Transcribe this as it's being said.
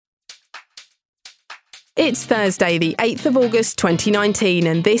It's Thursday, the 8th of August 2019,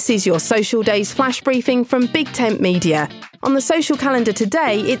 and this is your Social Days flash briefing from Big Tent Media. On the social calendar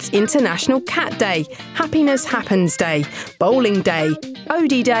today, it's International Cat Day, Happiness Happens Day, Bowling Day,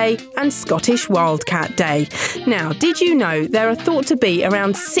 Odie Day, and Scottish Wildcat Day. Now, did you know there are thought to be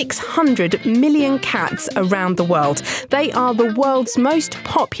around 600 million cats around the world? They are the world's most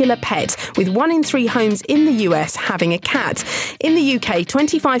popular pet, with 1 in 3 homes in the US having a cat. In the UK,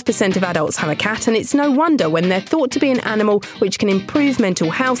 25% of adults have a cat, and it's no wonder when they're thought to be an animal which can improve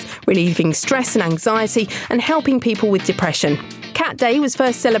mental health, relieving stress and anxiety, and helping people with depression. Cat Day was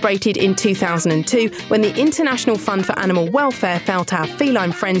first celebrated in 2002 when the International Fund for Animal Welfare felt our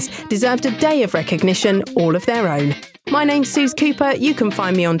feline friends deserved a day of recognition all of their own. My name's Suze Cooper. You can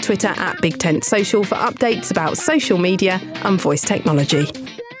find me on Twitter @BigTentSocial for updates about social media and voice technology.